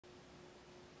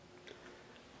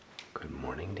Good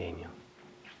morning, Daniel.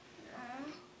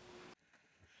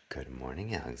 Good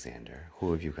morning, Alexander.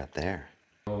 Who have you got there?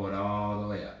 Roll it all the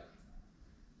way up.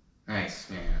 Nice,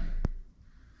 man.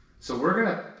 So we're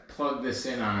gonna plug this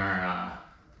in on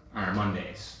our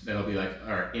Mondays. That'll be like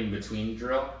our in-between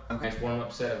drill. Okay. Nice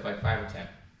warm-up set of like 5 or 10.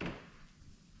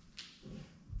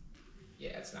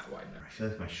 Yeah, it's not wide enough. I feel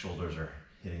like my shoulders are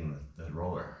hitting the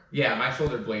roller. Yeah, my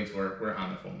shoulder blades were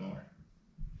on the foam roller.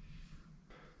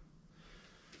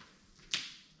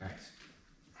 Nice.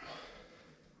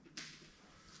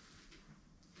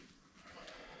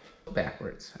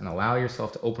 Backwards and allow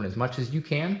yourself to open as much as you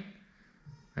can,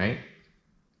 right?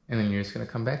 And then you're just gonna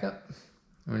come back up.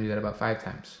 I'm gonna do that about 5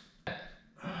 times.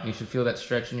 You should feel that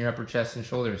stretch in your upper chest and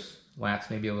shoulders.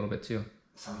 Lats maybe a little bit too.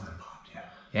 Some of them popped, yeah.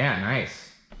 Yeah,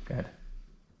 nice. Good.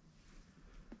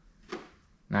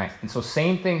 Nice. And so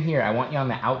same thing here. I want you on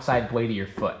the outside blade of your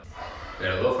foot.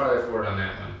 There, a little farther forward on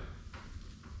that one.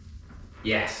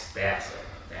 Yes, that's it.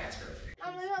 That's perfect.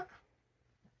 Mama, look.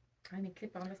 Honey,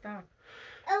 clip on the star.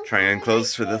 Trying on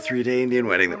clothes for the 3-day Indian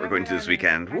wedding that we're going to this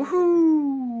weekend.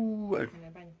 Woohoo!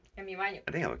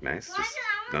 I think I look nice. Just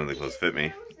none of the clothes fit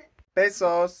me.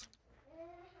 Pesos!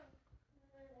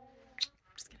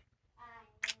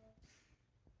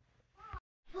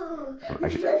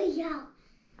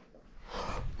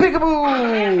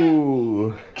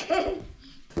 Peekaboo!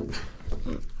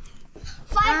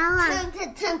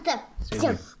 Do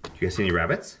you guys see any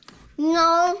rabbits?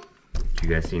 No. Do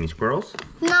you guys see any squirrels?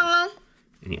 No.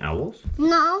 Any owls?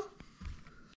 No.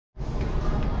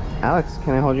 Alex,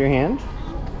 can I hold your hand?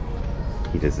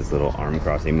 He does this little arm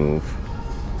crossing move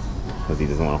because he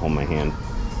doesn't want to hold my hand.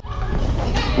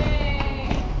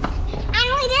 And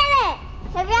we did it!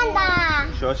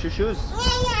 Miranda! Show us your shoes.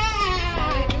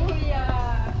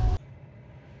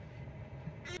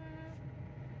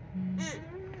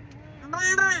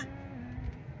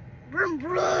 Brum,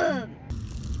 brum.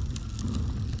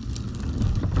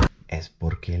 Es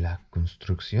porque la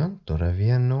construcción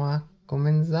todavía no ha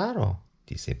comenzado,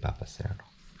 dice Papa Cerdo.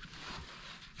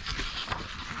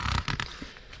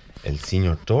 El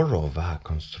señor Toro va a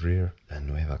construir la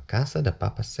nueva casa de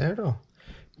Papa Cerdo.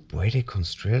 ¿Puede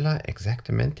construirla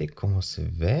exactamente como se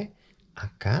ve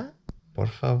acá? Por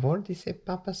favor, dice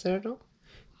Papa Cerdo.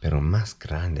 Pero más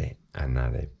grande,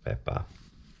 añade Peppa.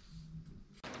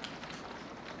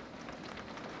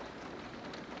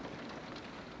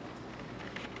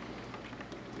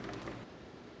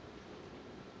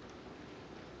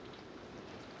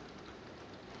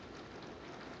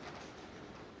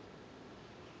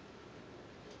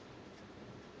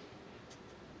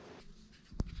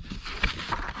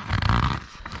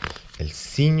 El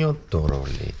señor Toro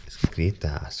le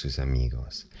grita a sus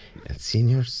amigos: el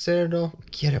señor Cerdo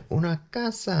quiere una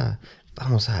casa.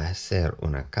 ¿Vamos a hacer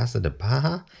una casa de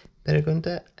paja?,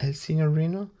 pregunta el señor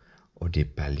Rino. ¿O de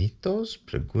palitos?,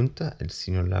 pregunta el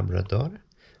señor Labrador.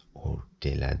 ¿O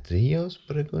de ladrillos?,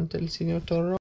 pregunta el señor Toro.